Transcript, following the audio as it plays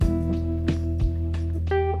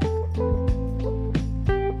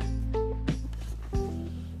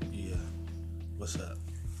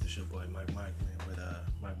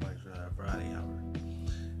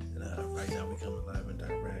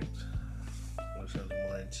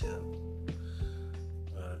morning, Tim.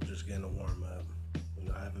 Just getting a warm up.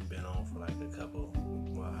 I haven't been on for like a couple.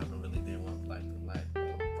 Well, I haven't really been one for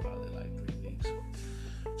probably like 3 weeks.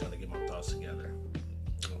 Trying to get my thoughts together.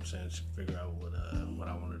 You know what I'm saying? To figure out what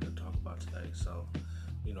I wanted to talk about today. So,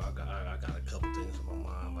 I got a couple things in my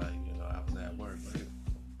mind. I was at work,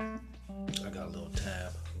 I got a little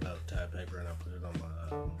tab paper, and I put it on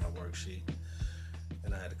my worksheet.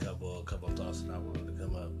 And I had a couple of thoughts that I wanted to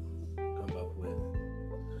come up with.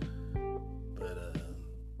 But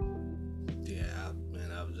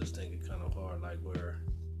I was just thinking kind of hard, like where,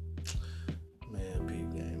 man,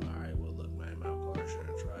 peep game. All right, well, look, man, my car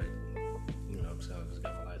insurance, right? You know what I'm saying? I just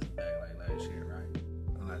got my license back like last year, right?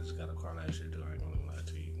 And I just got a car last year too. I ain't gonna lie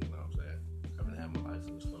to you. You know what I'm saying? I've been having my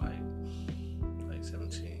license for like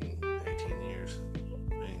 17, 18 years.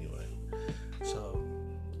 Anyway, so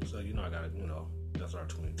I got that's our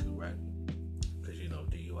 22, right? Because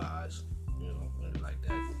DUIs, like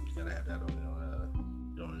that, you gotta have that on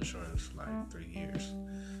your insurance for like 3 years.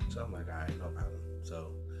 So I'm like, all right, no problem.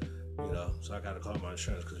 So so I gotta call my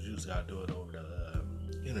insurance because usually I do it over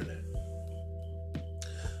the internet.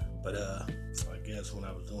 But I guess when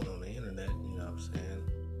I was doing it on the internet, you know what I'm saying,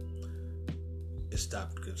 it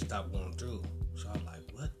stopped going through. So I'm like,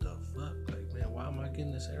 what the fuck? Like, man, why am I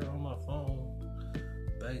getting this error on my phone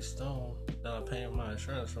based on that I'm paying my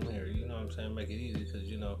insurance from here? You know what I'm saying? Make it easy because,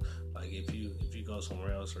 like if you go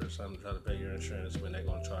somewhere else or something to try to pay your insurance, man, they're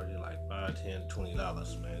going to charge you like $5, $10,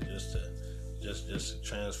 $20, man, just to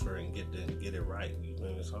transfer and get it right. You know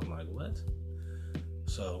what I mean? So I'm like, what?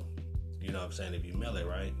 So, you know what I'm saying? If you mail it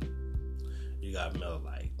right, you got to mail it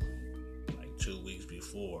like 2 weeks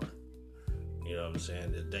before. You know what I'm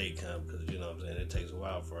saying? The day comes because you know what I'm saying. It takes a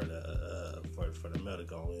while for the mail to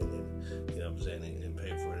go in, and you know what I'm saying, and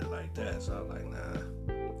pay for it like that. So I was like, nah,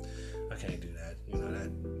 I can't do that.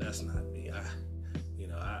 That's not me.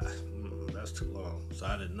 That's too long. So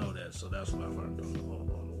I didn't know that. So that's what I started doing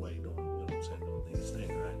on the way, doing these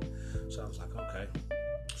things, right? So I was like, okay.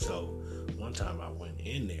 So one time I went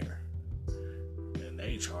in there.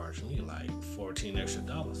 They charged me like $14 extra.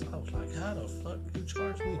 I was like, how the fuck you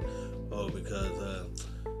charge me? Oh, because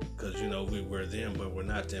we were them, but we're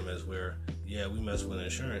not them. As we mess with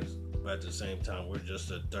insurance, but at the same time, we're just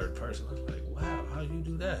a third person. I was like, wow, how you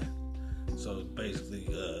do that? So basically,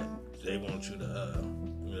 they want you to,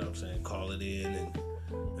 you know what I'm saying, call it in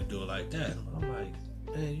and do it like that. I'm like,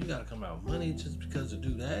 man, you gotta come out money just because to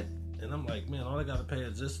do that. And I'm like, man, all I gotta pay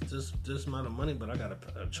is this amount of money, but I gotta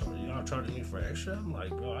charge y'all charging me for extra. I'm like,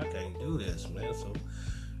 bro, I can't do this, man. So,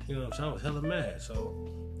 you know what I'm saying? I was hella mad.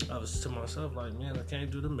 So I was to myself like, man, I can't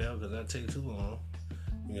do the mail because that takes too long.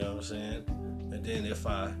 You know what I'm saying? And then if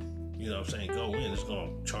I, you know what I'm saying, go in, it's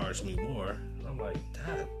gonna charge me more. I'm like,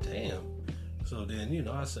 God damn. So then,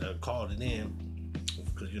 I said I called it in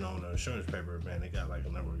because on the insurance paper, man, they got like a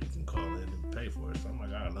number you can call in and pay for it. So I'm like,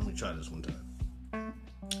 all right, let me try this one time.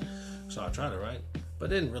 So I tried it, right? But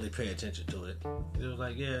didn't really pay attention to it. It was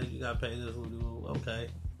like, yeah, you gotta pay this. Okay,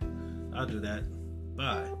 I'll do that.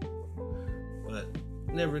 Bye. But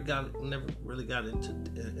never really got into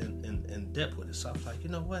in depth with it. So I was like, you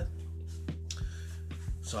know what?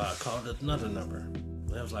 So I called another number.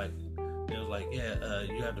 And it was like, yeah,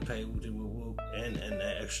 you have to pay and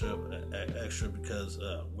the extra because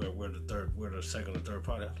we're the second or third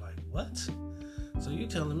party. I was like, what? So you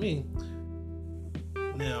telling me?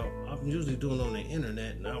 Now, I'm usually doing it on the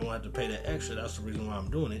internet, and I don't have to pay that extra. That's the reason why I'm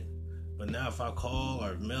doing it. But now, if I call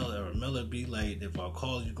or mail it be late. If I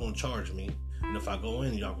call, you're going to charge me. And if I go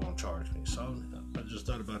in, y'all going to charge me. So I just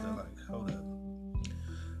thought about that, like, hold up.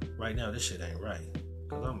 Right now, this shit ain't right.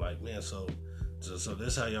 Because I'm like, man, so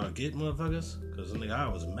this how y'all get motherfuckers? Because, nigga, I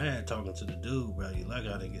was mad talking to the dude, bro. Like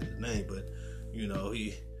I didn't get his name, but, he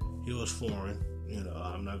was foreign.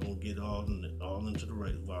 I'm not going to get all into the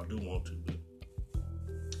race. Well, I do want to, but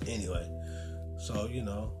anyway, so, and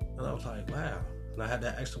I was like, wow. And I had to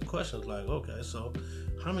ask some questions like, okay, so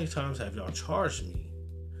how many times have y'all charged me,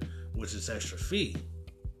 which is extra fee?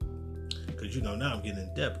 Because, now I'm getting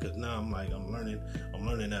in depth because now I'm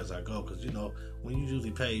learning as I go. Because, when you usually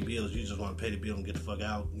pay bills, you just want to pay the bill and get the fuck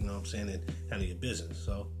out, you know what I'm saying, and handle your business.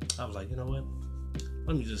 So I was like, you know what?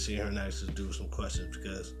 Let me just sit here and ask this dude some questions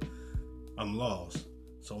because I'm lost.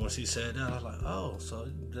 So when she said that, I was like, oh, so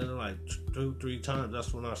then like 2-3 times,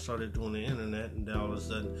 that's when I started doing the internet, and then all of a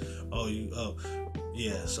sudden,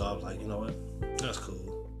 yeah. So I was like, you know what? That's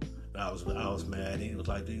cool. I was mad. He was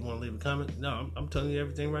like, do you want to leave a comment? No, I'm telling you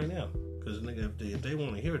everything right now. Because nigga, if they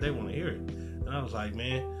want to hear it, they want to hear it. And I was like,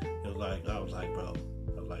 man, I was like, bro,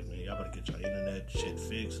 man, y'all better get your internet shit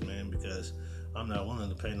fixed, man, because I'm not willing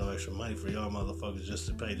to pay no extra money for y'all motherfuckers just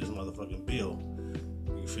to pay this motherfucking bill.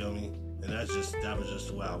 You feel me? And that was just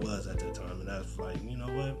the way I was at that time. And that's like, you know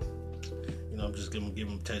what? I'm just gonna give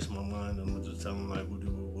them a taste of my mind. I'm gonna just tell them like, woo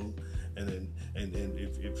doo woo woo. And then, and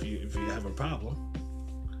if you have a problem,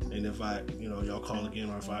 and if I, y'all call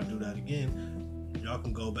again, or if I do that again, y'all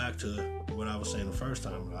can go back to what I was saying the first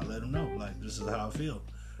time. I let them know like, this is how I feel,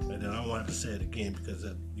 and then I won't have to say it again because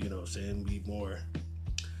saying be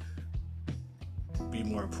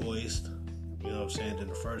more poised. You know what I'm saying, than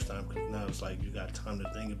the first time, because now it's like you got time to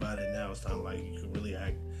think about it. Now it's time like you can really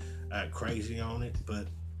act crazy on it. But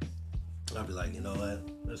I'll be like, you know what,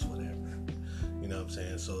 that's whatever. You know what I'm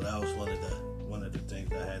saying? So that was one of the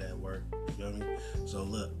things I had at work. You feel me? So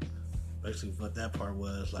look, basically what that part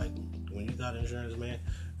was, like, when you got insurance, man,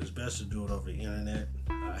 it's best to do it over the internet.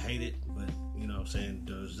 I hate it, but you know what I'm saying,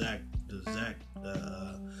 the exact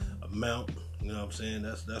amount, you know what I'm saying,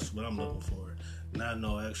 that's what I'm looking for. Not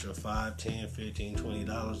no extra $5, $10, $15,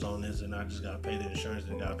 $20 on this, and I just gotta pay the insurance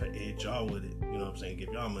and gotta hit y'all with it. You know what I'm saying?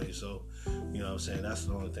 Give y'all money. So, you know what I'm saying? That's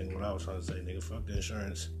the only thing what I was trying to say, nigga. Fuck the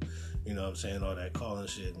insurance. You know what I'm saying? All that calling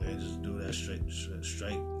shit, man. Just do that straight,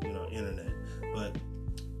 internet.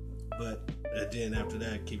 But then after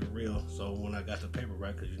that, keep it real. So when I got the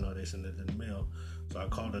paperwork, because they send it in the mail, so I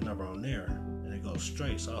called the number on there and it goes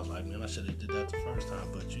straight. So I was like, man, I should have did that the first time.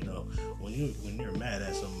 But when you're mad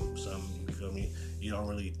at something, you feel me, you don't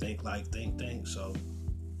really think. So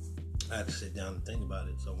I had to sit down and think about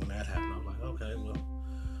it. So when that happened, I was like, okay, well,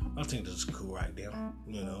 I think this is cool right now.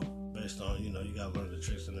 Based on you gotta learn the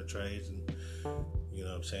tricks and the trades, and you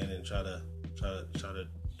know what I'm saying, and try to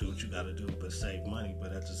do what you gotta do, but save money.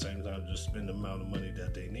 But at the same time, just spend the amount of money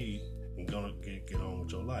that they need and gonna get on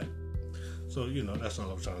with your life. So, that's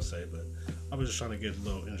all I'm trying to say, but I was just trying to get a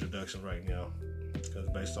little introduction right now, because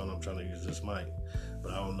based on I'm trying to use this mic,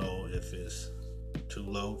 but I don't know if it's too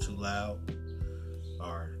low, too loud,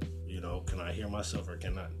 or, can I hear myself or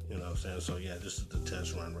cannot, you know what I'm saying? So, yeah, this is the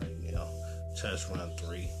test run right now, test run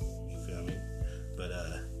 3, you feel me? But,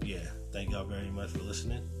 yeah, thank y'all very much for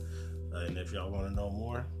listening, and if y'all want to know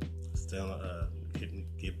more, still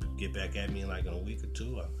get back at me in like in a week or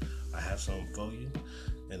two. I have something for you.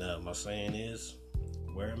 And my saying is,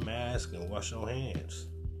 wear a mask and wash your hands.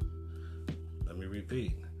 Let me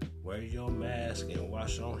repeat. Wear your mask and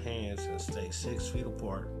wash your hands and stay 6 feet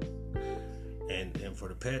apart. And for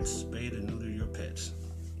the pets, spay and neuter your pets.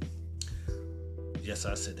 Yes,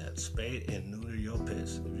 I said that. Spay and neuter your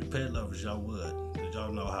pets. If you're pet lovers, y'all would, because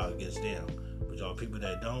y'all know how it gets down. But y'all people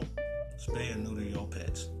that don't, spay and neuter your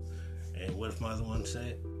pets. And what if my other one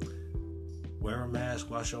said? Wear a mask,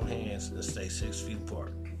 wash your hands, and stay 6 feet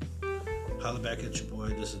apart. Holla back at your boy.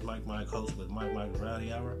 This is Mike host with Mike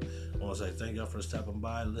Rowdy Hour. I want to say thank y'all for stopping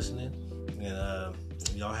by, listening. And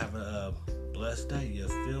y'all have a blessed day. You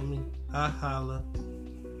feel me? Holla.